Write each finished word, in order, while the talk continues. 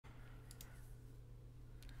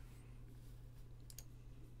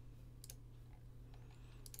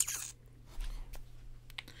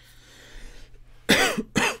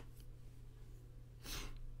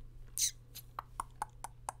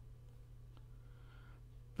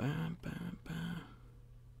bam, bam, bam.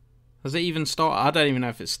 Has it even started? I don't even know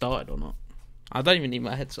if it started or not. I don't even need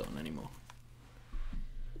my headset on anymore.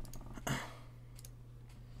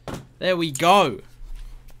 There we go.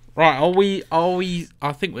 Right, are we?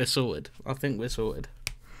 I think we're sorted. I think we're sorted.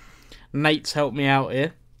 Nate's helped me out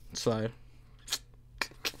here, so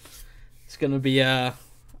it's gonna be a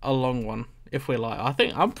long one if we're live.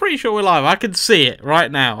 I'm pretty sure we're live. I can see it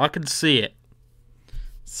right now. I can see it.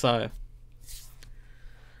 So,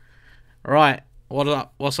 right, what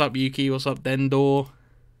up? What's up, Yuki? What's up, Dendor?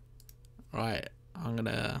 Right, I'm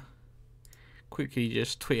gonna quickly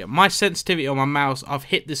just tweet it. My sensitivity on my mouse, I've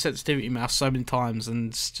hit the sensitivity mouse so many times, and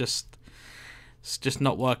it's just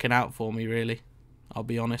not working out for me, really. I'll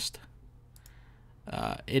be honest.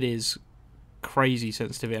 It is crazy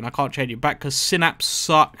sensitivity, and I can't change it back because Synapse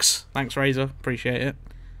sucks. Thanks, Razor. Appreciate it.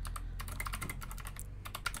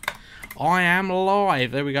 I am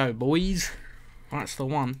live. There we go, boys. That's the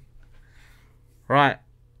one. Right.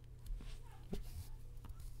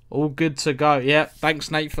 All good to go. Yep.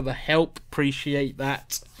 Thanks, Nate, for the help. Appreciate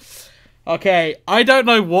that. Okay. I don't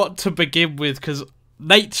know what to begin with because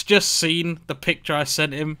Nate's just seen the picture I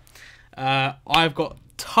sent him. I've got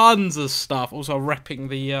tons of stuff. Also repping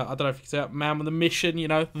the, I don't know if you can say that, Man with a Mission, you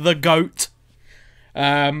know, the GOAT.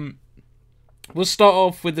 We'll start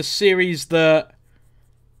off with a series that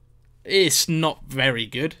is not very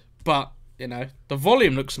good, but, you know, the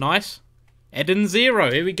volume looks nice. Eden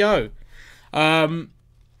Zero, here we go.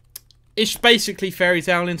 It's basically Fairy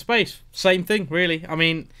Tail in space. Same thing, really. I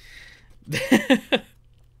mean,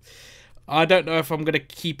 I don't know if I'm going to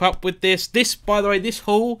keep up with this. This, by the way, this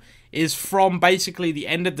haul is from basically the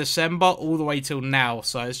end of December all the way till now.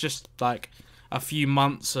 So it's just like a few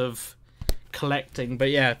months of collecting. But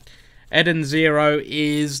yeah, Eden Zero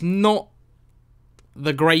is not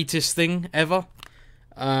the greatest thing ever.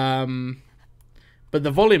 But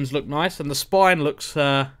the volumes look nice and the spine looks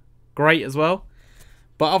great as well.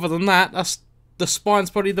 But other than that, the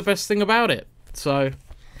spine's probably the best thing about it. So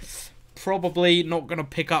probably not going to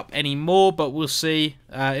pick up any more, but we'll see.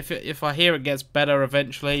 If I hear it gets better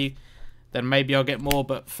eventually, then maybe I'll get more.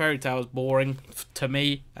 But Fairy Tail is boring to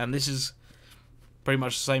me, and this is pretty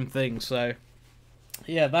much the same thing. So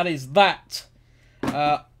yeah, that is that.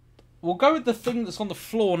 We'll go with the thing that's on the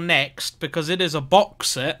floor next because it is a box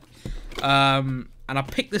set. And I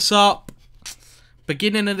picked this up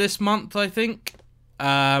beginning of this month, I think.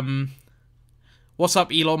 What's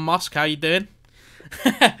up, Elon Musk? How you doing?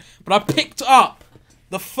 But I picked up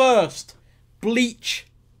the first Bleach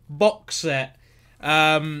box set.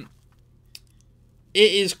 It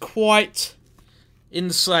is quite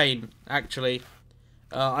insane, actually.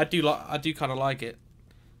 I do kind of like it.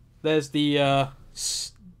 There's the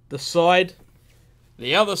side,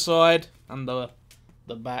 the other side, and the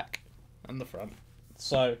back and the front.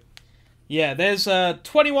 So yeah, there's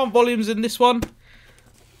 21 volumes in this one.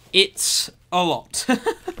 It's a lot.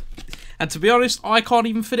 And to be honest, I can't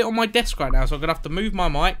even fit it on my desk right now, so I'm going to have to move my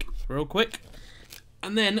mic real quick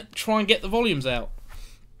and then try and get the volumes out.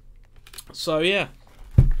 So yeah,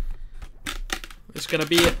 this is going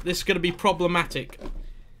to be problematic.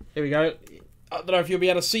 Here we go. I don't know if you'll be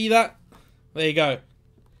able to see that. There you go.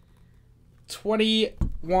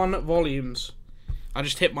 21 volumes. I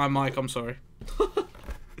just hit my mic, I'm sorry.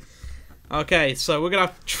 Okay, so we're going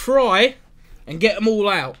to have to try and get them all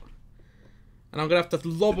out. And I'm going to have to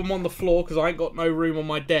lob them on the floor because I ain't got no room on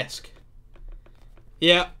my desk.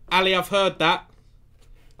 Yeah, Ali, I've heard that.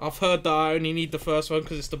 I've heard that I only need the first one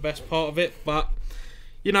because it's the best part of it. But,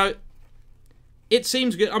 you know, it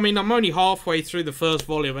seems good. I mean, I'm only halfway through the first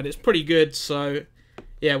volume and it's pretty good. So,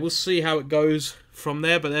 yeah, we'll see how it goes from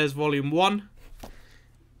there. But there's volume 1.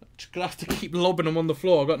 Just going to have to keep lobbing them on the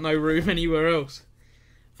floor. I've got no room anywhere else.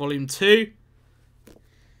 Volume 2.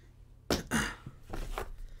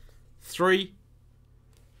 3.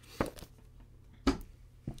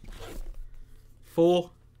 4.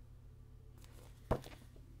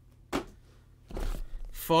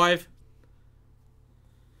 5.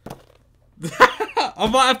 I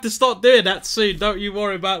might have to start doing that soon. Don't you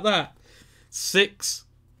worry about that. 6.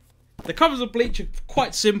 The covers of Bleach are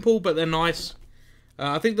quite simple, but they're nice.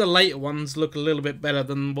 I think the later ones look a little bit better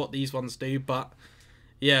than what these ones do, but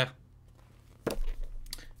yeah.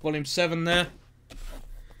 Volume 7 there.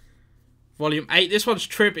 Volume 8. This one's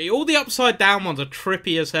trippy. All the upside down ones are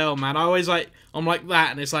trippy as hell, man. I always I'm like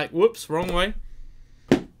that, and it's like, whoops, wrong way.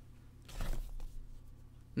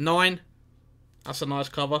 9. That's a nice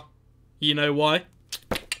cover. You know why.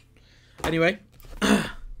 Anyway.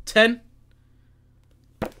 10.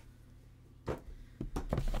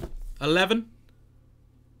 11.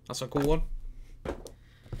 That's a cool one.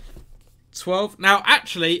 12. Now,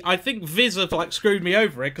 actually, I think Viz have like screwed me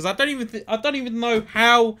over it because I don't even know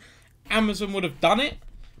how Amazon would have done it,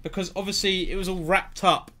 because obviously it was all wrapped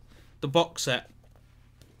up, the box set,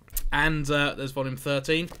 and there's volume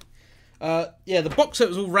 13. Yeah, the box set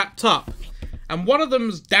was all wrapped up, and one of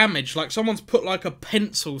them's damaged. Like someone's put like a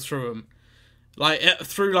pencil through them, like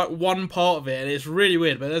through like one part of it, and it's really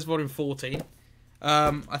weird. But there's volume 14.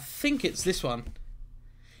 I think it's this one.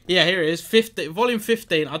 Yeah, here it is, volume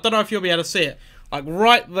 15. I don't know if you'll be able to see it. Like,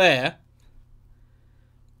 right there.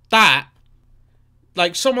 That.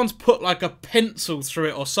 Like, someone's put, like, a pencil through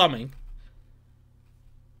it or something.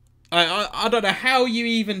 I don't know how you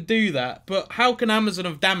even do that. But how can Amazon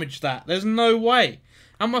have damaged that? There's no way.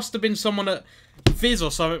 That must have been someone at Viz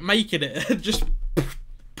or something making it. Just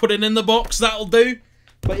put it in the box. That'll do.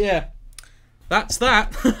 But, yeah. That's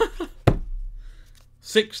that.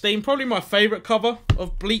 16, probably my favourite cover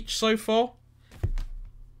of Bleach so far.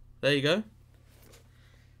 There you go.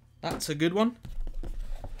 That's a good one.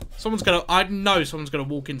 I know someone's gonna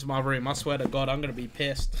walk into my room. I swear to God, I'm gonna be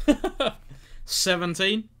pissed.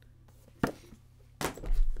 17.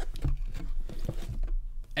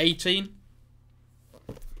 18.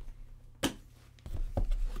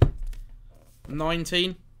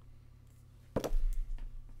 19.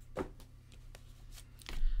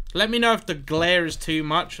 Let me know if the glare is too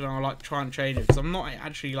much and I'll like try and change it, because I'm not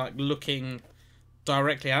actually like looking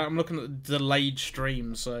directly at it. I'm looking at the delayed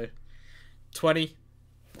stream. So 20.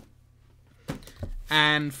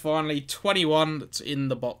 And finally 21, that's in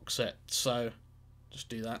the box set. So just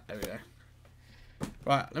do that. There we go.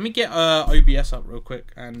 Right, let me get OBS up real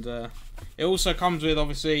quick, and it also comes with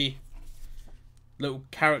obviously little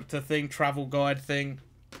character thing, travel guide thing,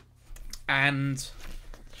 and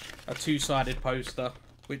a two-sided poster,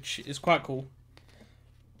 which is quite cool.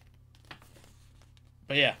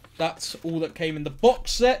 But yeah, that's all that came in the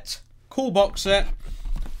box set. Cool box set.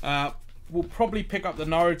 We'll probably pick up the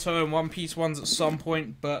Naruto and One Piece ones at some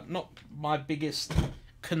point, but not my biggest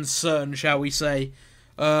concern, shall we say.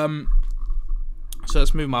 So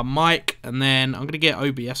let's move my mic, and then I'm going to get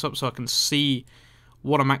OBS up so I can see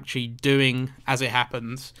what I'm actually doing as it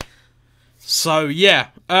happens. So yeah,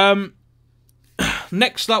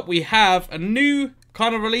 next up we have a new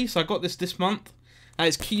kind of release. I got this month.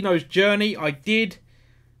 It's Kino's Journey. I did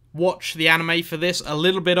watch the anime for this, a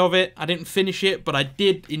little bit of it. I didn't finish it, but I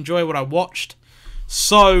did enjoy what I watched.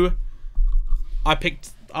 So I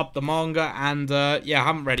picked up the manga, and yeah, I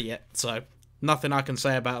haven't read it yet, so nothing I can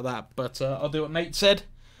say about that. But I'll do what Nate said.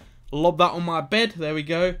 Lob that on my bed. There we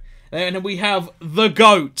go. And then we have the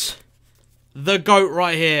GOAT. The GOAT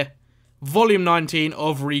right here. Volume 19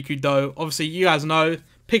 of Rikudo. Obviously, you guys know,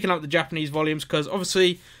 picking up the Japanese volumes, because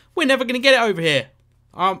obviously we're never going to get it over here.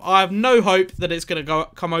 I have no hope that it's going to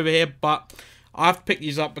come over here, but I have to pick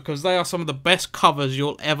these up because they are some of the best covers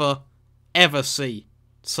you'll ever see.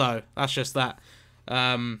 So that's just that.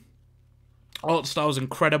 Art style is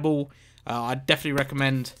incredible. I definitely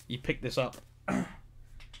recommend you pick this up.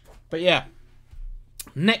 But yeah,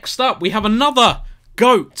 next up we have another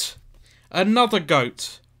GOAT. Another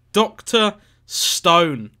GOAT. Dr.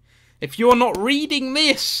 Stone. If you're not reading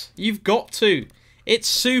this, you've got to. It's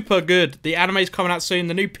super good. The anime's coming out soon.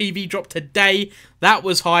 The new PV dropped today. That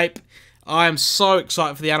was hype. I am so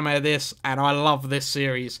excited for the anime of this, and I love this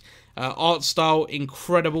series. Art style,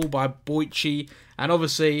 incredible, by Boichi. And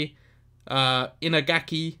obviously,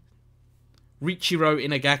 Inagaki, Riichiro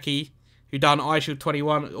Inagaki, who done iShield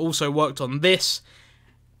 21, also worked on this.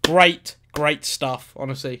 Great stuff,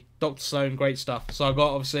 honestly. Dr. Stone, great stuff. So I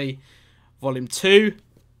got, obviously, Volume 2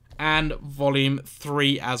 and Volume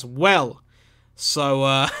 3 as well. So,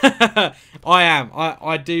 I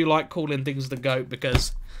do like calling things the GOAT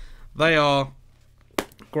because they are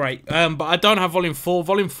great. But I don't have Volume 4.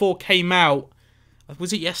 Volume 4 came out,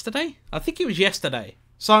 was it yesterday? I think it was yesterday.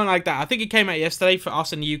 Something like that. I think it came out yesterday for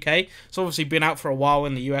us in the UK. It's obviously been out for a while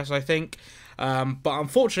in the US, I think. But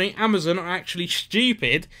unfortunately, Amazon are actually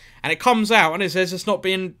stupid, and it comes out and it says it's not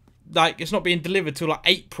being delivered till like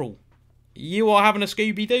April. You are having a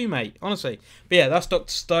Scooby-Doo, mate. Honestly. But yeah, that's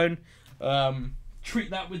Dr. Stone.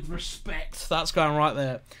 Treat that with respect. That's going right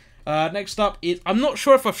there. Next up is, I'm not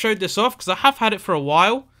sure if I've showed this off because I have had it for a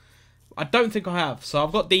while. I don't think I have. So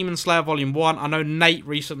I've got Demon Slayer Volume 1. I know Nate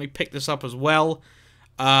recently picked this up as well.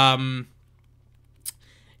 Yeah,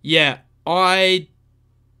 I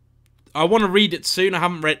want to read it soon. I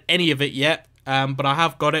haven't read any of it yet, but I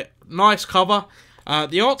have got it. Nice cover.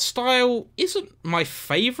 The art style isn't my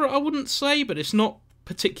favourite, I wouldn't say, but it's not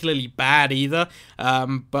particularly bad either.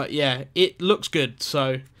 But yeah, it looks good,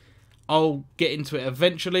 so I'll get into it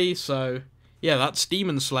eventually. So yeah, that's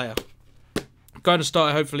Demon Slayer. Going to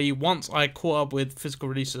start hopefully once I caught up with physical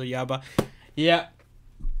releases of Yaiba. Yeah,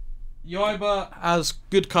 Yaiba has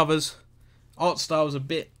good covers. Art style's a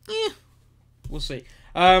bit, we'll see.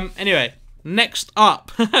 Anyway, next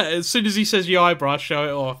up, as soon as he says Yaiba, I show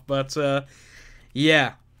it off. But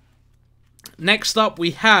yeah, next up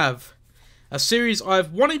we have a series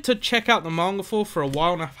I've wanted to check out the manga for a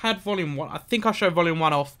while, and I've had volume 1. I think I showed volume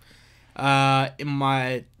 1 off in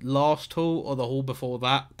my last haul, or the haul before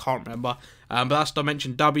that, can't remember. But that's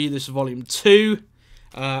Dimension W. This is volume 2,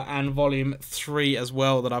 and volume 3 as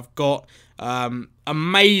well that I've got.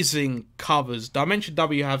 Amazing covers. Dimension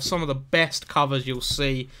W have some of the best covers you'll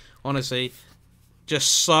see, honestly.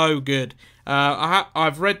 Just so good.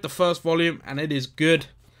 I've read the first volume, and it is good.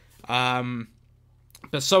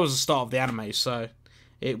 But so was the start of the anime, so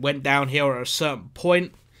it went downhill at a certain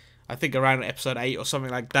point. I think around episode 8 or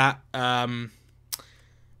something like that.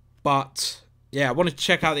 But yeah, I wanted to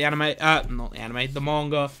check out the anime, not the anime, the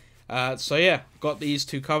manga. So yeah, got these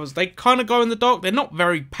 2 covers. They kind of glow in the dark. They're not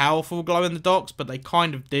very powerful glow in the darks, but they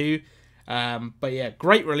kind of do. But yeah,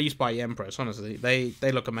 great release by Empress, honestly.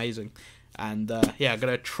 They look amazing. And yeah, I'm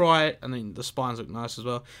going to try it. I mean, the spines look nice as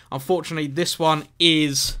well. Unfortunately, this one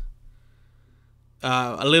is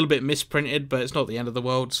a little bit misprinted, but it's not the end of the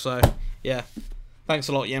world. So yeah, thanks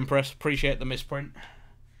a lot, Empress. Appreciate the misprint.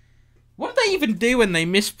 What do they even do when they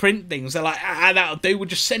misprint things? They're like, that'll do. We'll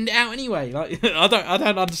just send it out anyway. Like, I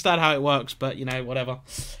don't understand how it works, but you know, whatever.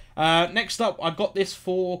 Next up, I got this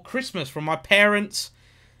for Christmas from my parents,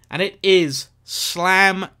 and it is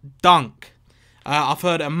Slam Dunk. I've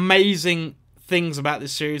heard amazing things about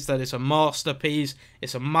this series. That it's a masterpiece.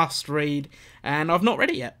 It's a must-read, and I've not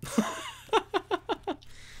read it yet.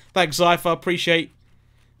 Thanks, Zypher. Appreciate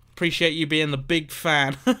you being the big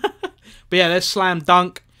fan. But yeah, there's Slam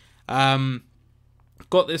Dunk.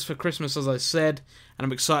 Got this for Christmas, as I said, and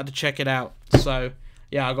I'm excited to check it out. So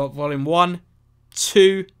yeah, I got volume 1,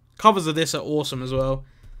 2. Covers of this are awesome as well.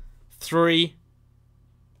 3,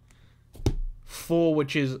 4,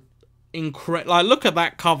 which is incredible. Like, look at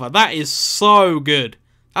that cover. That is so good.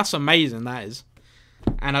 That's amazing. That is.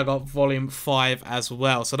 And I got volume 5 as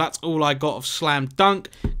well. So that's all I got of Slam Dunk.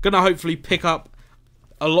 Gonna hopefully pick up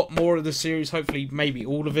a lot more of the series. Hopefully, maybe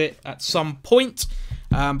all of it at some point.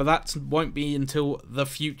 But that won't be until the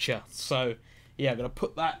future. So yeah, I'm gonna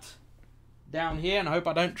put that down here, and I hope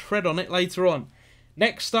I don't tread on it later on.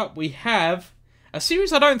 Next up, we have a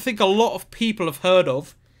series I don't think a lot of people have heard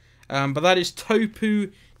of, but that is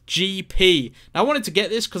Topu GP. Now, I wanted to get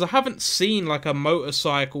this because I haven't seen like a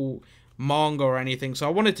motorcycle manga or anything, so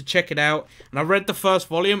I wanted to check it out, and I read the first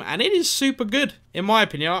volume, and it is super good in my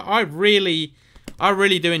opinion. I really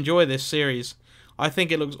do enjoy this series. I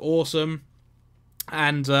think it looks awesome,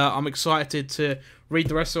 and I'm excited to read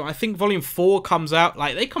the rest of it. I think volume 4 comes out,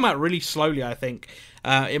 like, they come out really slowly, I think.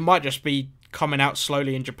 It might just be coming out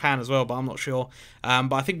slowly in Japan as well, but I'm not sure.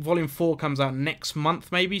 But I think volume 4 comes out next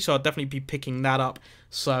month maybe, so I'll definitely be picking that up.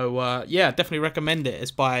 So yeah, definitely recommend it.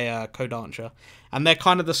 It's by Kodansha, and they're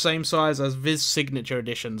kind of the same size as Viz Signature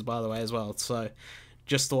Editions, by the way, as well. So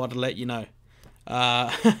just thought I'd let you know.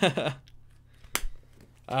 But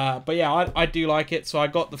yeah, I do like it. So I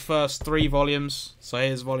got the first 3 volumes. So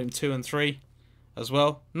here's volume 2 and 3 as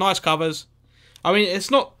well. Nice covers. I mean,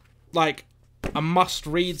 it's not like a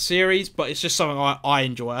must-read series, but it's just something I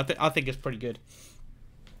enjoy. I think it's pretty good.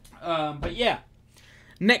 But yeah,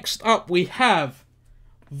 next up we have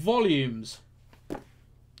volumes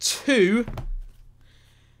 2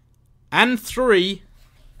 and 3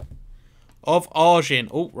 of Arjin.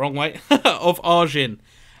 Oh, wrong way. Of Arjin.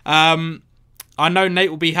 I know Nate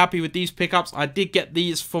will be happy with these pickups. I did get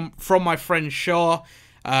these from my friend Shah,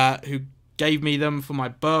 who gave me them for my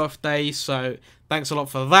birthday, so thanks a lot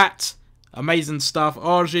for that. Amazing stuff.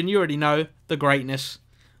 Arjin, you already know the greatness.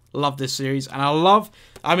 Love this series, and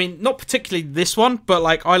I mean, not particularly this one, but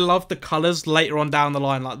like, I love the colours later on down the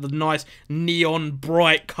line, like the nice neon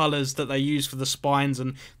bright colours that they use for the spines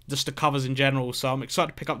and just the covers in general. So I'm excited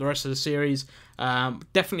to pick up the rest of the series.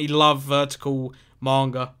 Definitely love vertical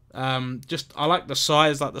manga. Just, I like the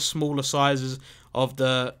size, like the smaller sizes of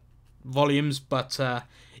the volumes, but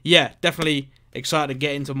yeah, definitely excited to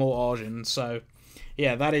get into more Arjin. So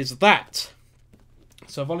yeah, that is that.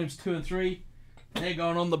 So volumes 2 and 3, they're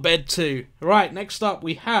going on the bed too. Right, next up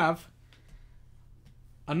we have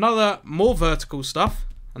another more vertical stuff,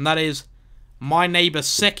 and that is My Neighbor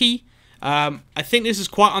Seki. I think this is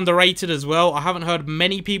quite underrated as well. I haven't heard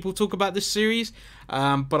many people talk about this series,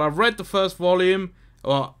 but I've read the first volume,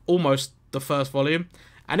 or almost the first volume,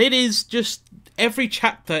 And it is just, every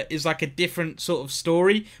chapter is like a different sort of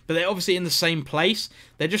story, but they're obviously in the same place.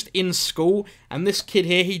 They're just in school, and this kid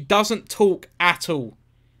here, he doesn't talk at all.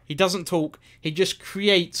 He doesn't talk. He just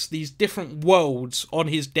creates these different worlds on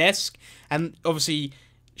his desk, and obviously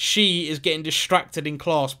she is getting distracted in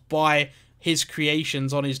class by his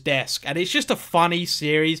creations on his desk. And it's just a funny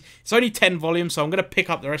series. It's only 10 volumes, so I'm going to pick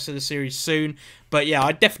up the rest of the series soon. But yeah,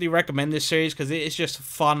 I definitely recommend this series because it is just a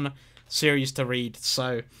fun series to read.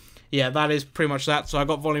 So yeah, that is pretty much that. So I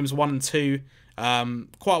got volumes 1 and 2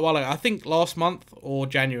 quite a while ago. I think last month or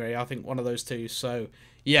January. I think one of those two. So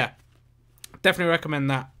yeah, definitely recommend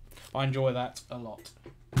that. I enjoy that a lot.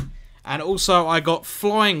 And also I got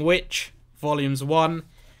Flying Witch volumes 1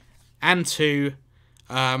 and 2.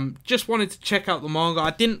 Just wanted to check out the manga.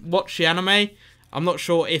 I didn't watch the anime. I'm not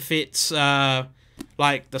sure if it's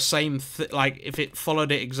like the same, like if it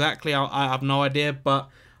followed it exactly. I have no idea, but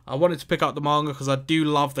I wanted to pick up the manga because I do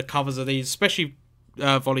love the covers of these, especially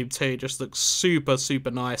volume 2. It just looks super,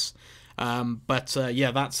 super nice.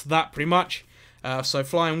 Yeah, that's that pretty much. So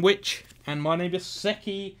Flying Witch, and my name is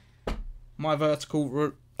Seki. My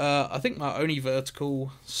vertical, I think my only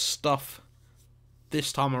vertical stuff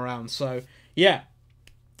this time around. So yeah.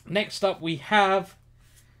 Next up, we have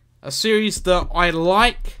a series that I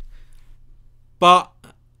like, but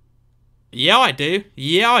yeah, I do.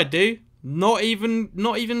 Yeah, I do. Not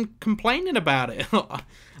even complaining about it.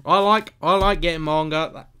 I like getting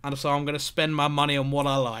manga, and so I'm gonna spend my money on what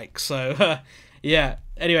I like. So yeah.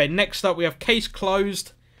 Anyway, next up we have Case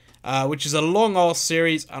Closed, which is a long ass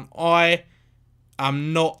series, and I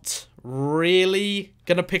am not really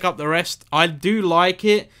gonna pick up the rest. I do like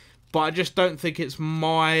it, but I just don't think it's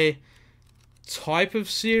my type of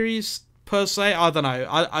series, per se. I don't know.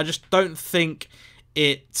 I just don't think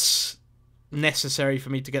it's necessary for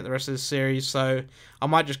me to get the rest of the series. So I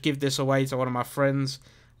might just give this away to one of my friends.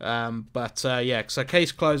 Yeah, so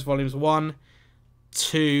Case Closed volumes 1,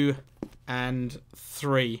 2, and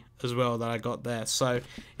 3 as well that I got there. So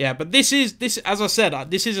yeah, but this as I said,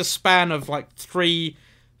 this is a span of like three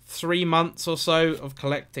months or so of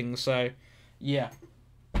collecting. So yeah.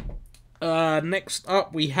 Next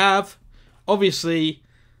up we have, obviously,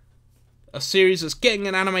 a series that's getting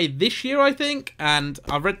an anime this year, I think, and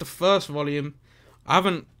I've read the first volume. I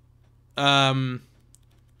haven't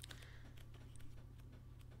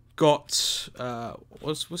got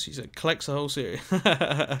what's he said, collects the whole series.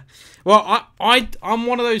 Well, I'm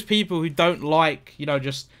one of those people who don't like, you know,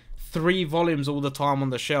 just 3 volumes all the time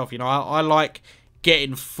on the shelf. You know, I like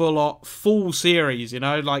getting full series. You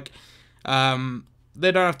know, like they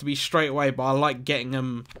don't have to be straight away, but I like getting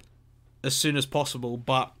them as soon as possible.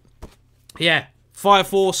 But yeah, Fire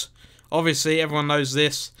Force, obviously everyone knows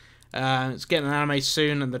this. It's getting an anime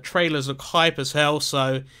soon, and the trailers look hype as hell.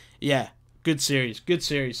 So yeah, good series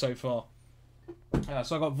so far.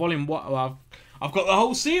 So I got volume 1. Well, I've got the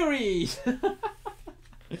whole series.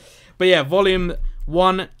 But yeah, volume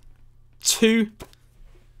 1, 2.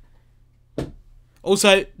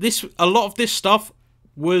 Also, a lot of this stuff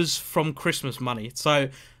was from Christmas money, so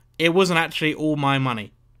it wasn't actually all my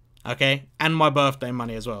money, okay, and my birthday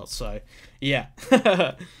money as well. So yeah.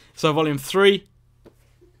 So volume 3,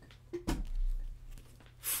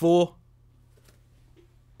 4,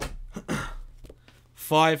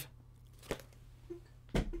 5,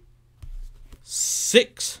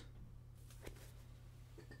 6.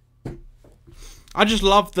 I just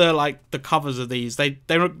love the covers of these. They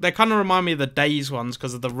kind of remind me of the Days ones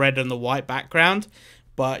because of the red and the white background.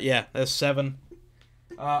 But yeah, there's 7.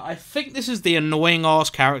 I think this is the annoying ass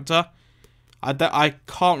character. I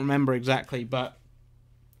can't remember exactly, but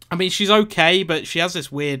I mean, she's okay, but she has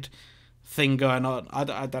this weird thing going on. I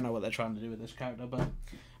don't know what they're trying to do with this character, but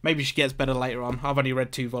maybe she gets better later on. I've only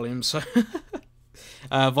read 2 volumes, so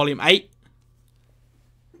volume 8,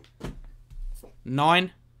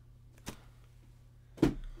 9,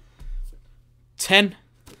 10,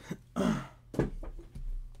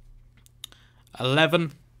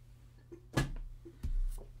 11,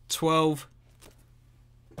 12,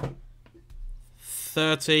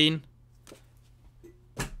 13,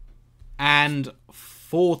 and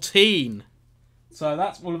 14. So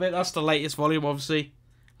that's all of it. That's the latest volume, obviously.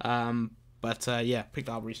 Yeah, picked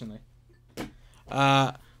that up recently.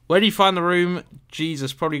 Where do you find the room?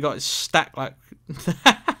 Jesus, probably got it stacked like...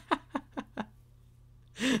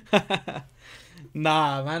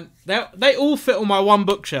 Nah, man. They all fit on my one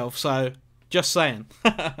bookshelf, so just saying.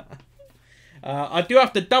 I do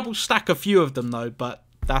have to double stack a few of them, though, but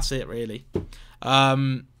that's it, really.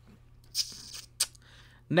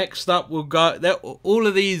 Next up, we'll go... all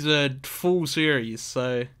of these are full series,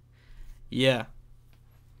 so... Yeah.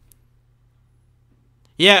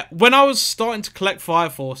 Yeah, when I was starting to collect Fire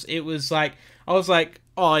Force, it was like, I was like,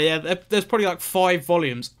 oh yeah, there's probably like 5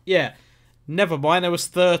 volumes. Yeah, never mind, there was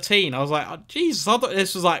 13. I was like, oh, Jesus, I thought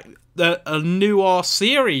this was like a newer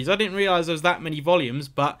series. I didn't realise there was that many volumes,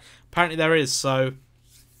 but apparently there is. So,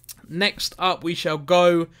 next up we shall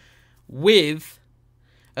go with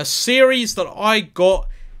a series that I got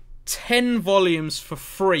 10 volumes for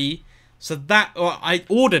free. So that, I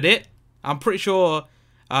ordered it. I'm pretty sure,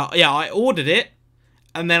 yeah, I ordered it.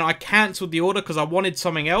 And then I cancelled the order because I wanted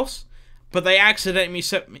something else. But they accidentally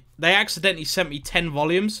sent me 10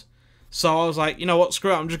 volumes. So I was like, you know what,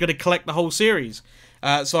 screw it, I'm just going to collect the whole series.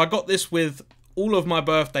 So I got this with all of my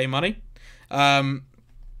birthday money. And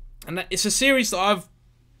it's a series that I've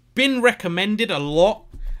been recommended a lot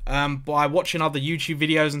by watching other YouTube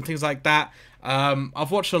videos and things like that.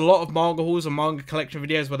 I've watched a lot of manga hauls and manga collection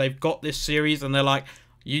videos where they've got this series and they're like,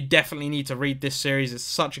 you definitely need to read this series. It's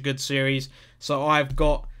such a good series. So I've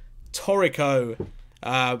got Toriko,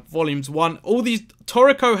 volumes 1. All these,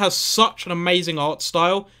 Toriko has such an amazing art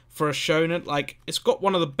style for a shonen. Like, it's got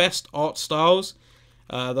one of the best art styles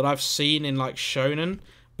that I've seen in like shonen.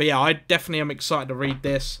 But yeah, I definitely am excited to read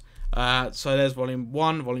this. So there's volume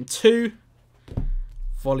 1, volume 2,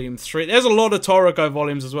 volume 3. There's a lot of Toriko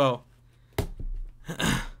volumes as well.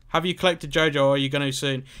 Have you collected JoJo, or are you going to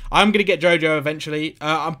soon? I'm going to get JoJo eventually.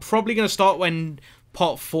 I'm probably going to start when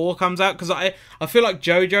part 4 comes out, because I feel like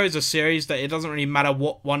JoJo is a series that it doesn't really matter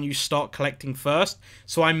what one you start collecting first.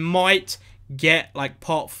 So I might get like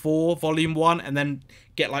part 4, volume 1, and then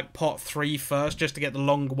get like part 3 first, just to get the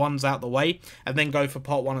long ones out the way, and then go for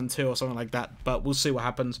part 1 and 2 or something like that. But we'll see what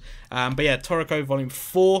happens. But yeah, Toriko volume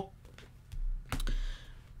 4.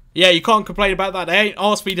 Yeah, you can't complain about that. They ain't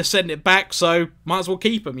asked me to send it back, so might as well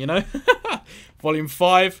keep them, you know? Volume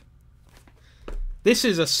 5. This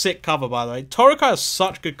is a sick cover, by the way. Toriko has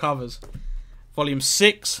such good covers. Volume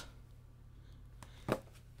 6.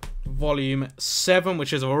 Volume 7,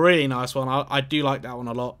 which is a really nice one. I do like that one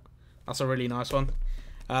a lot. That's a really nice one.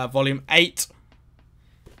 Volume 8.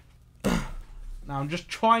 Now, I'm just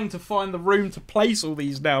trying to find the room to place all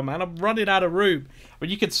these now, man. I'm running out of room. But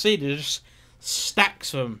you can see there's just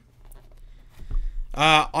stacks of them.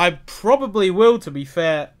 I probably will, to be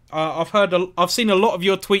fair. I've seen a lot of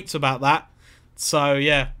your tweets about that. So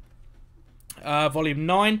yeah. Volume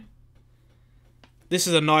 9. This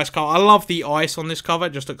is a nice cover. I love the ice on this cover.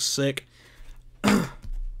 It just looks sick.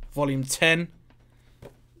 Volume 10.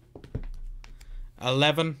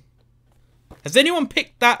 11. Has anyone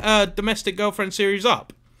picked that Domestic Girlfriend series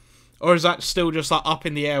up? Or is that still just like up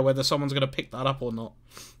in the air whether someone's going to pick that up or not?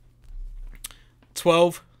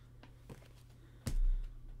 12.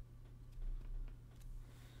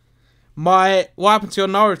 What happened to your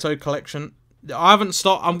Naruto collection? I haven't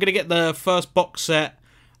started. I'm gonna get the first box set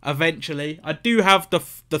eventually. I do have the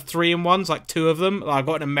 3-in-1s, like 2 of them. I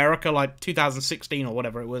got in America like 2016 or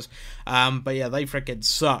whatever it was. But yeah, they freaking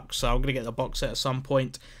suck. So I'm gonna get the box set at some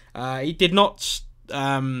point. He did not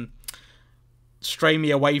stray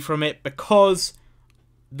me away from it because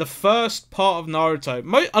the first part of Naruto,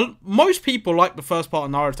 most people like the first part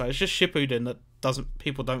of Naruto. It's just Shippuden that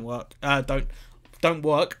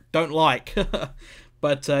don't like.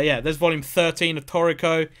 But yeah, there's volume 13 of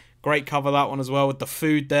Toriko. Great cover, that one as well, with the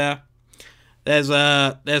food there.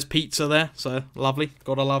 There's pizza there, so lovely.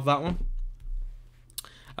 Gotta love that one.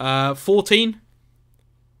 14.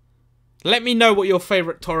 Let me know what your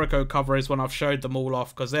favourite Toriko cover is when I've showed them all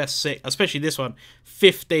off, because they're sick. Especially this one.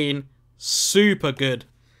 15. Super good.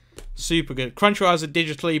 Super good. Crunchyroll has it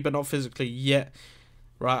digitally, but not physically yet.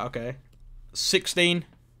 Right, okay. 16.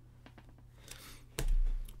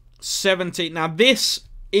 17. Now, this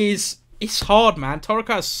is... It's hard, man. Toriko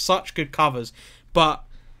has such good covers. But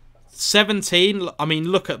 17, I mean,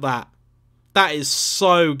 look at that. That is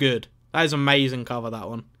so good. That is amazing cover, that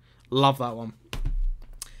one. Love that one.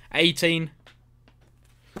 18.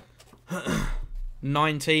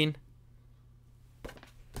 19.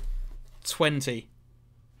 20.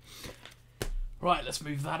 Right, let's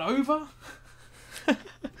move that over.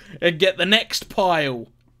 And get the next pile.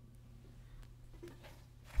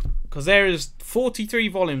 Because there is 43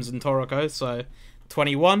 volumes in Toriko, so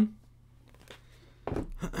 21.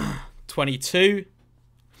 22.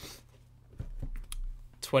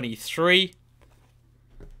 23.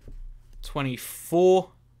 24.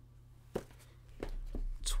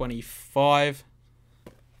 25.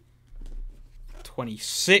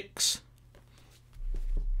 26.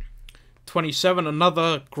 27,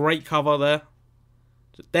 another great cover there.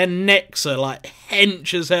 Their necks are like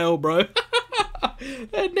hench as hell, bro.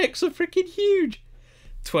 Their necks are freaking huge.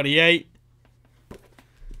 28.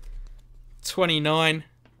 29.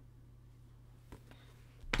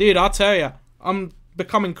 Dude, I'll tell you, I'm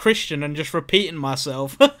becoming Christian and just repeating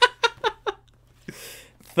myself.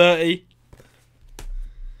 30.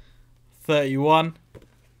 31.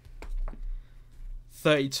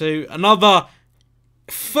 32. Another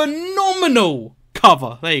phenomenal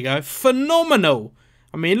cover. There you go. Phenomenal.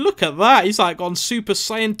 I mean, look at that. He's like on Super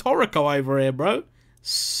Saiyan Toriko over here, bro.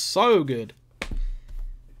 So good.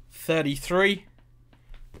 33.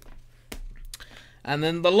 And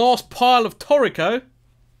then the last pile of Toriko.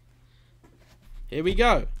 Here we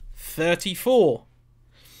go. 34.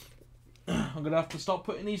 I'm going to have to start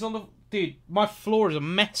putting these on the... Dude, my floor is a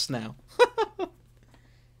mess now.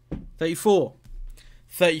 34.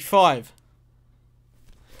 35.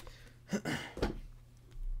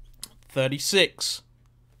 36.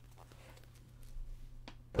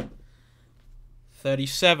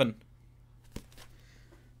 37.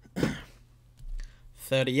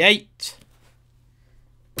 38.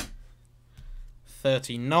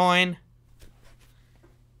 39.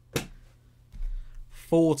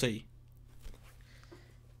 40.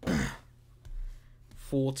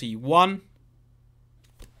 41.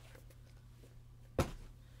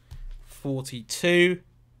 42.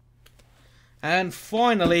 And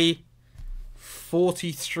finally,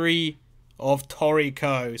 43 of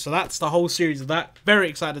Toriko. So that's the whole series of that. Very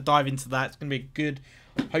excited to dive into that. It's going to be good.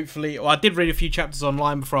 Hopefully, well, I did read a few chapters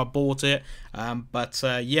online before I bought it.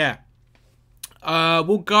 Yeah.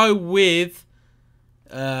 We'll go with...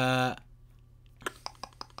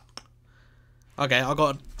 Okay, I've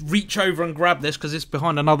got to reach over and grab this because it's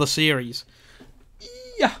behind another series.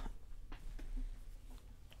 Yeah.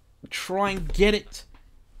 Try and get it.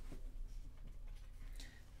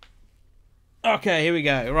 Okay, here we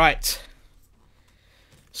go. Right.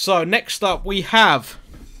 So, next up we have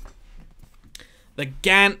the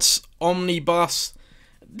Gantz Omnibus.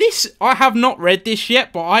 This, I have not read this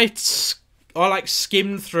yet, but I like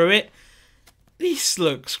skimmed through it. This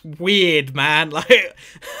looks weird, man. Like...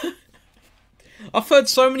 I've heard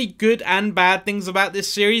so many good and bad things about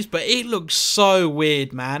this series, but it looks so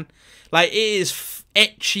weird, man. Like, it is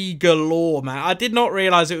ecchi galore, man. I did not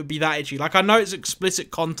realise it would be that ecchi. Like, I know it's explicit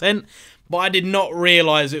content, but I did not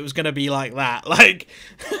realise it was going to be like that. Like,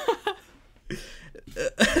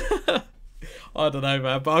 I don't know,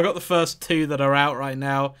 man. But I got the first two that are out right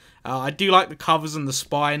now. I do like the covers and the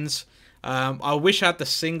spines. I wish I had the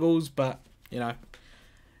singles, but, you know,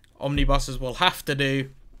 omnibuses will have to do.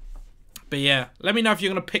 But yeah, let me know if you're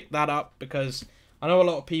going to pick that up, because I know a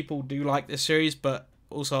lot of people do like this series, but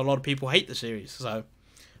also a lot of people hate the series. So,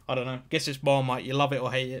 I don't know. Guess it's Marmite. You love it or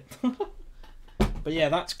hate it. But yeah,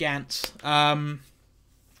 that's Gantz. I'm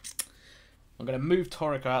going to move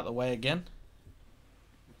Toriko out of the way again.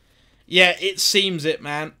 Yeah, it seems it,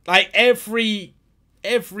 man. Like, every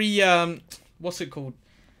what's it called?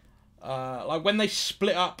 Like, when they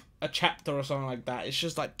split up a chapter or something like that, it's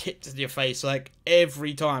just like tipped in your face, like,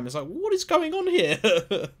 every time. It's like, what is going on here?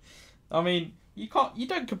 I mean, you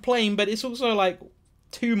don't complain, but it's also like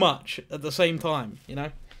too much at the same time, you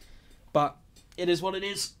know? But it is what it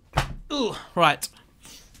is. Ugh. Right.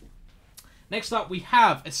 Next up, we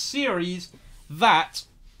have a series that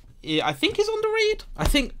I think is underrated. I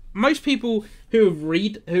think most people who have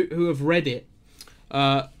read it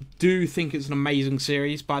do think it's an amazing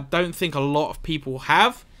series, but I don't think a lot of people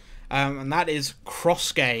have. And that is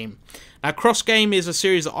Cross Game. Now, Cross Game is a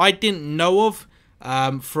series that I didn't know of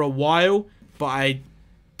for a while, but I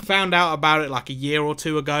found out about it like a year or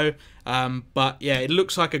two ago. But yeah, it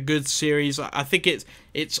looks like a good series. I think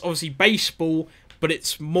it's obviously baseball, but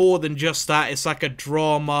it's more than just that. It's like a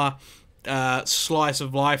drama, slice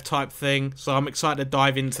of life type thing. So I'm excited to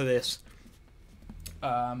dive into this.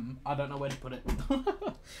 I don't know where to put it.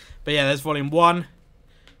 But yeah, there's volume 1.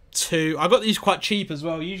 2. I got these quite cheap as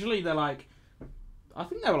well. Usually they're like, I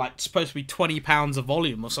think they were like supposed to be £20 a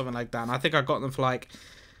volume or something like that. And I think I got them for like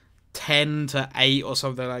 10 to 8 or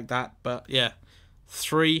something like that. But yeah,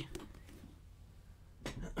 3,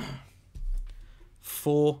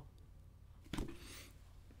 4,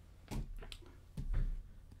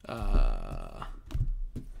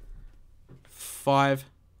 5,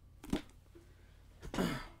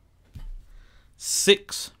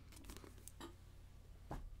 6,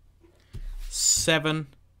 7,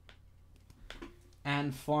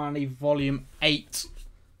 and finally volume 8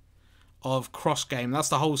 of Cross Game. That's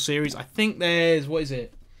the whole series. I think there's, what is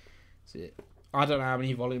it? I don't know how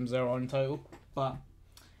many volumes there are in total, but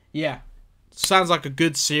yeah, sounds like a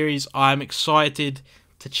good series. I'm excited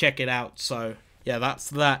to check it out. So yeah, that's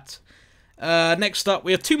that. Next up,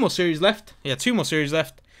 we have 2 more series left. Yeah, 2 more series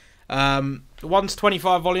left. One's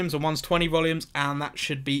 25 volumes and one's 20 volumes, and that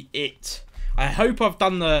should be it. I hope I've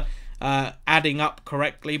done the adding up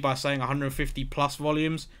correctly by saying 150 plus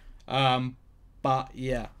volumes. But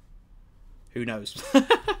yeah, who knows?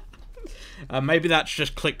 Maybe that's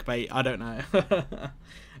just clickbait. I don't know.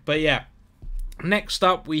 But yeah, next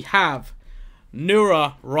up we have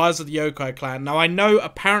Nura, Rise of the Yokai Clan. Now I know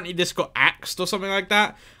apparently this got axed or something like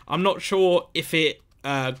that. I'm not sure if it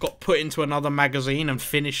got put into another magazine and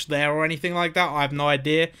finished there or anything like that. I have no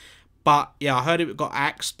idea. But yeah, I heard it got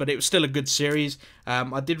axed, but it was still a good series.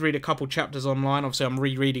 I did read a couple chapters online. Obviously, I'm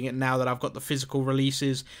rereading it now that I've got the physical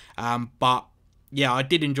releases. But yeah, I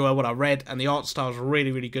did enjoy what I read, and the art style is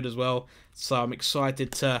really, really good as well. So I'm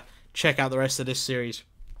excited to check out the rest of this series.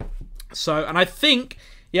 So, and I think,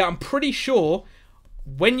 yeah, I'm pretty sure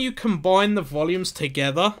when you combine the volumes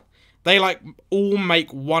together, they like all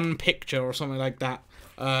make one picture or something like that.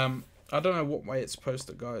 I don't know what way it's supposed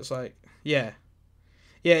to go. It's like, yeah.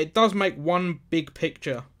 Yeah, it does make one big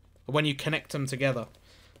picture when you connect them together.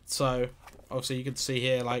 So, obviously you can see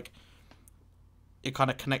here, like, it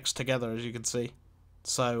kind of connects together, as you can see.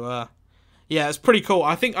 So, yeah, it's pretty cool.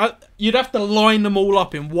 I think you'd have to line them all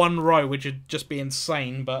up in one row, which would just be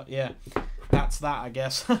insane. But, yeah, that's that, I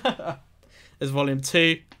guess. There's Volume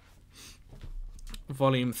 2.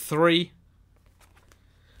 Volume 3.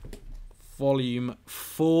 Volume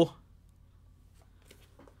 4.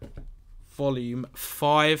 Volume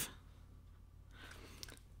 5,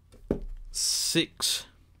 6,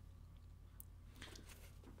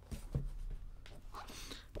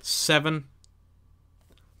 7.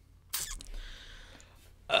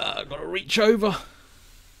 Gotta reach over.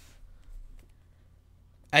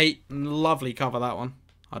 8. Lovely cover, that one.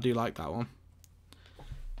 I do like that one.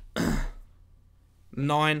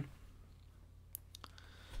 9.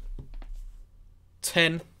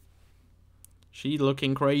 10. She's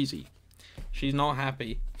looking crazy. She's not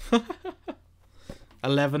happy.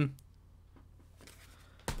 11.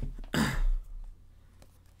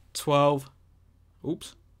 12.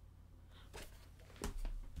 Oops.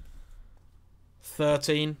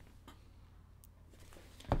 13.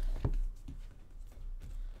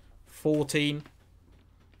 14.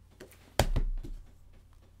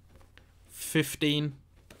 15.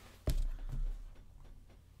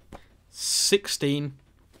 16.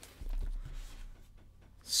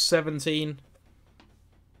 17.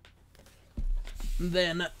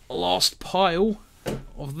 Then last pile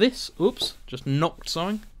of this. Oops, just knocked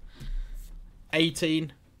something.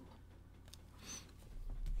 18.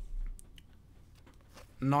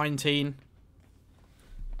 19.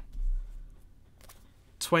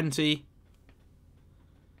 20.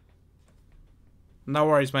 No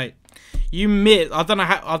worries, mate. You missed. I don't know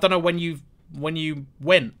how. I don't know when you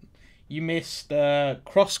went. You missed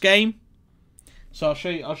cross game. So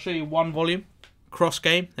I'll show you one volume. Cross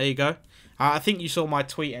game. There you go. I think you saw my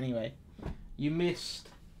tweet anyway. You missed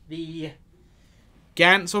the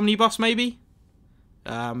Gantz Omnibus maybe.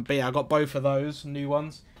 But yeah, I got both of those new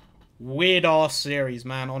ones. Weird ass series,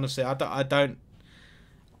 man. Honestly, I don't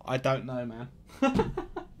know, man.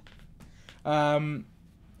 And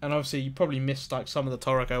obviously you probably missed like some of the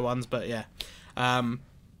Toriko ones, but yeah.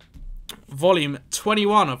 Volume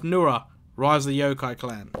 21 of Nura, Rise of the Yokai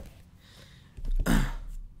Clan.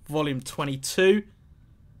 Volume 22.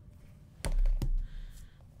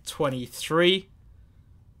 23.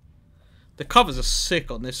 The covers are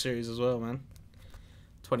sick on this series as well, man.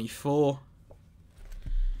 24.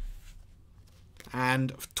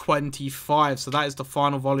 And 25. So that is the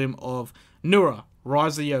final volume of Nura,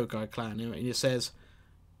 Rise of the Yokai Clan. And it says,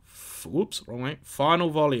 whoops, wrong way. Final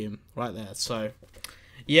volume right there. So,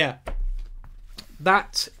 yeah.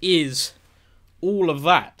 That is all of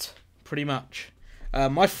that, pretty much.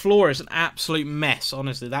 My floor is an absolute mess,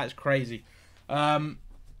 honestly. That is crazy.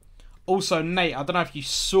 Also, Nate, I don't know if you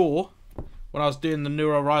saw when I was doing the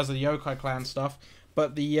Nura Rise of the Yokai Clan stuff,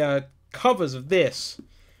 but the covers of this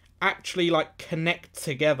actually like connect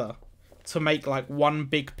together to make like one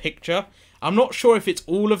big picture. I'm not sure if it's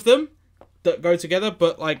all of them that go together,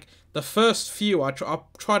 but like the first few, I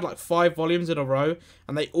tried like 5 volumes in a row,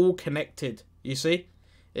 and they all connected. You see,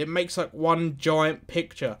 it makes like one giant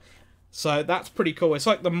picture. So that's pretty cool. It's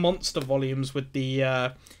like the monster volumes with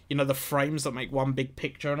the you know, the frames that make one big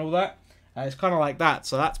picture and all that. It's kind of like that.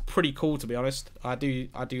 So that's pretty cool, to be honest. I do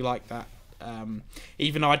like that.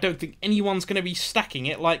 Even though I don't think anyone's going to be stacking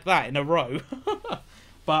it like that in a row.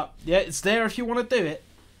 But yeah, it's there if you want to do it,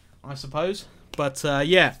 I suppose. But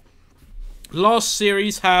yeah, last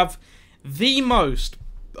series have the most,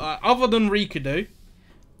 other than Rikudu,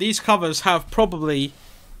 these covers have probably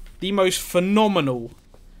the most phenomenal,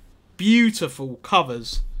 beautiful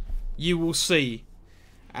covers you will see.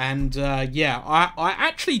 And yeah, I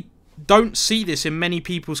actually don't see this in many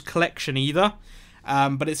people's collection either.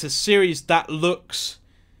 But it's a series that looks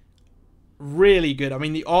really good. I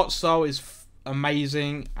mean, the art style is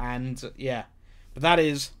amazing, and yeah. But that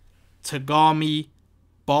is Tagami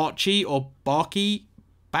Bachi or Bachi.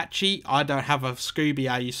 I don't have a Scooby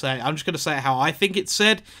how you say it. I'm just going to say it how I think it's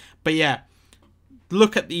said. But yeah,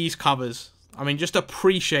 look at these covers. I mean, just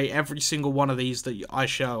appreciate every single one of these that I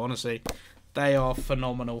show, honestly. They are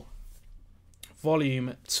phenomenal.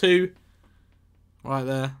 Volume 2. Right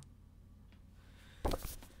there.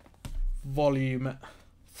 Volume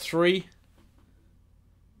 3.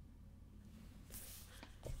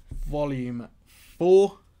 Volume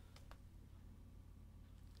 4.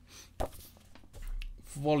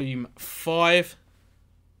 Volume 5.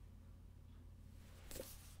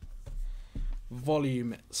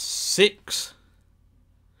 Volume 6.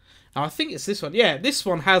 Now, I think it's this one. Yeah, this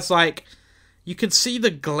one has, like, you can see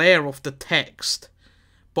the glare of the text.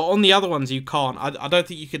 But on the other ones, you can't. I don't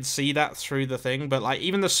think you can see that through the thing. But, like,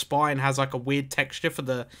 even the spine has, like, a weird texture for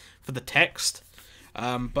the text.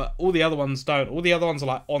 But all the other ones don't. All the other ones are,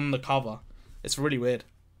 like, on the cover. It's really weird.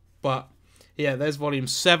 But, yeah, there's Volume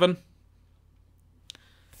 7.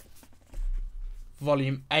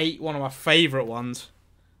 Volume 8, one of my favourite ones.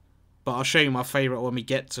 But I'll show you my favourite when we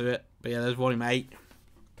get to it. But, yeah, there's Volume 8.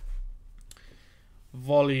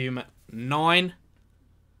 Volume 9.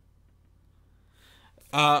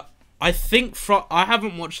 I think I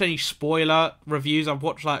haven't watched any spoiler reviews. I've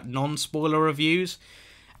watched like non-spoiler reviews,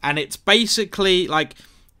 and it's basically like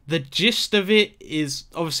the gist of it is,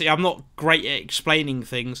 obviously I'm not great at explaining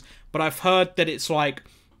things, but I've heard that it's like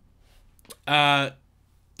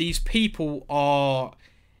these people are,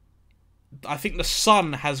 I think the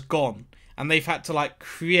sun has gone and they've had to like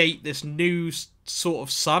create this new sort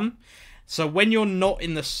of sun. So when you're not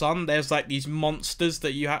in the sun, there's like these monsters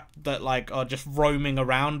that you have that like are just roaming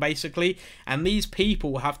around basically, and these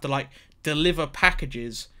people have to like deliver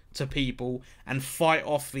packages to people and fight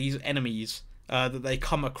off these enemies that they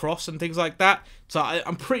come across and things like that. So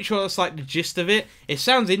I'm pretty sure that's like the gist of it. It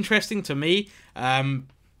sounds interesting to me,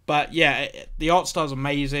 but yeah, the art style's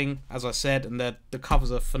amazing, as I said, and the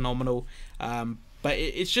covers are phenomenal. But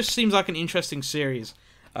it just seems like an interesting series.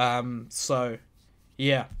 So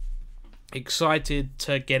yeah. Excited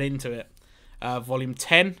to get into it. Volume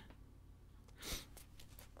 10.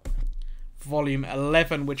 Volume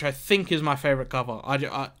 11, which I think is my favourite cover. I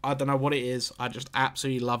don't know what it is. I just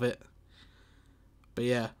absolutely love it. But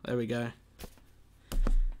yeah, there we go.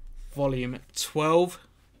 Volume 12.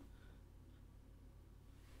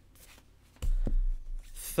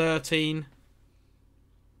 13.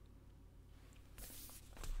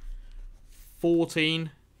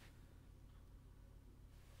 14.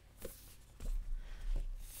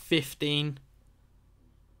 15,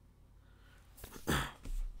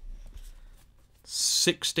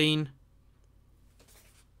 16,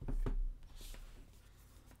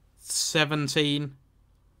 17,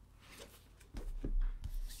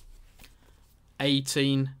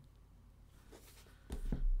 18,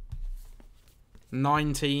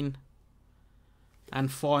 19,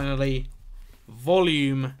 and finally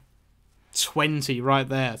volume 20 right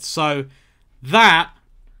there. So that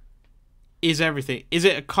is everything. Is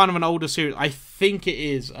it a kind of an older series? I think it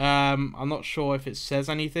is. I'm not sure if it says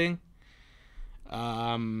anything.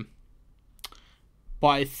 But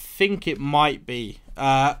I think it might be.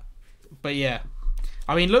 But yeah.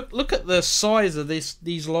 I mean, look at the size of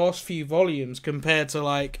these last few volumes compared to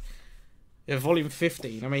like volume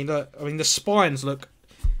 15. I mean, look, the spines look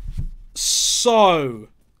so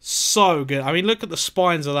good. I mean, look at the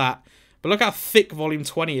spines of that. But look how thick volume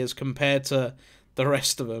 20 is compared to the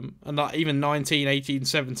rest of them, and not even 19, 18,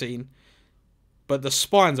 17. But the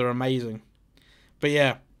spines are amazing. But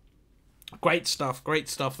yeah, great stuff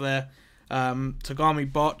there.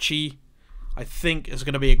 Tagami Bachi, I think, is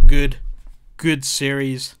going to be a good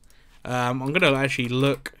series. I'm going to actually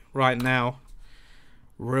look right now,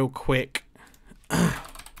 real quick,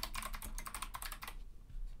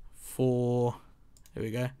 for, here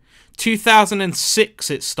we go, 2006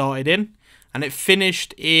 it started in. And it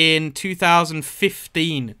finished in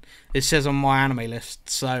 2015, it says on my anime list.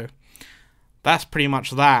 So, that's pretty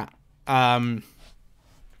much that. But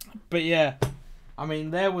yeah, I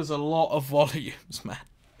mean, there was a lot of volumes, man.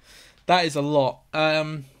 That is a lot.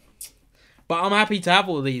 But I'm happy to have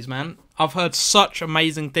all of these, man. I've heard such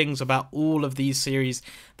amazing things about all of these series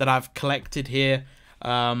that I've collected here.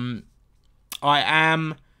 I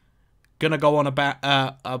am going to go on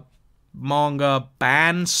a manga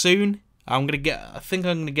ban soon. I think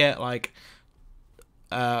I'm gonna get like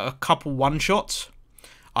a couple one-shots.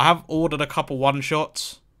 I have ordered a couple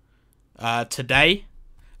one-shots today.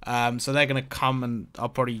 So they're going to come, and I'll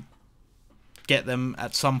probably get them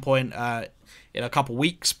at some point in a couple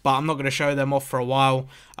weeks, but I'm not going to show them off for a while.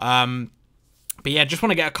 But yeah, just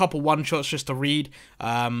want to get a couple one-shots just to read.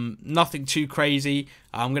 Nothing too crazy.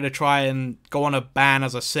 I'm going to try and go on a ban,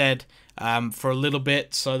 as I said, for a little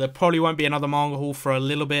bit. So there probably won't be another manga haul for a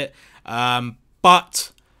little bit.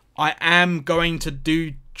 But I am going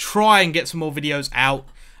to try and get some more videos out.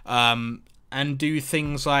 And do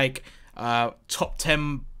things like top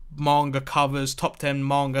 10 manga covers, top 10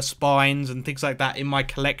 manga spines, and things like that in my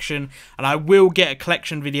collection. And I will get a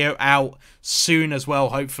collection video out soon as well,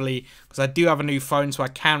 hopefully, because I do have a new phone, so I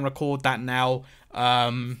can record that now.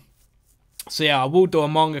 So yeah, I will do a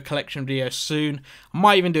manga collection video soon. I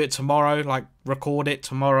might even do it tomorrow, like record it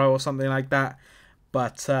tomorrow or something like that.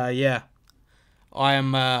 But yeah, I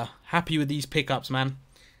am happy with these pickups, man.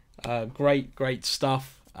 Great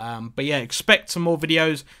stuff. But yeah, expect some more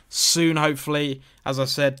videos soon, hopefully. As I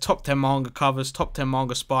said, top 10 manga covers, top 10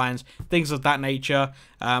 manga spines, things of that nature.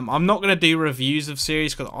 I'm not going to do reviews of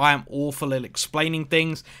series because I am awful at explaining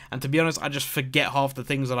things, and to be honest, I just forget half the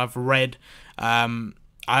things that I've read.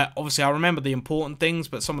 Obviously I remember the important things,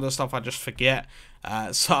 but some of the stuff I just forget.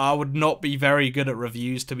 So I would not be very good at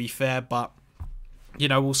reviews, to be fair, but you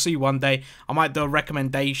know, we'll see one day. I might do a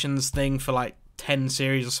recommendations thing for like 10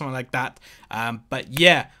 series or something like that. But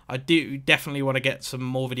yeah, I do definitely want to get some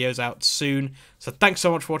more videos out soon. So thanks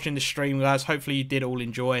so much for watching this stream, guys. Hopefully you did all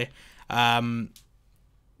enjoy.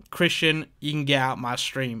 Christian, you can get out my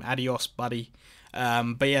stream. Adios, buddy.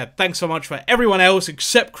 But yeah, thanks so much for everyone else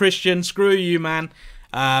except Christian. Screw you, man.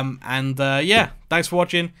 Yeah, thanks for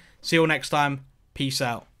watching. See you all next time. Peace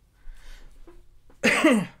out.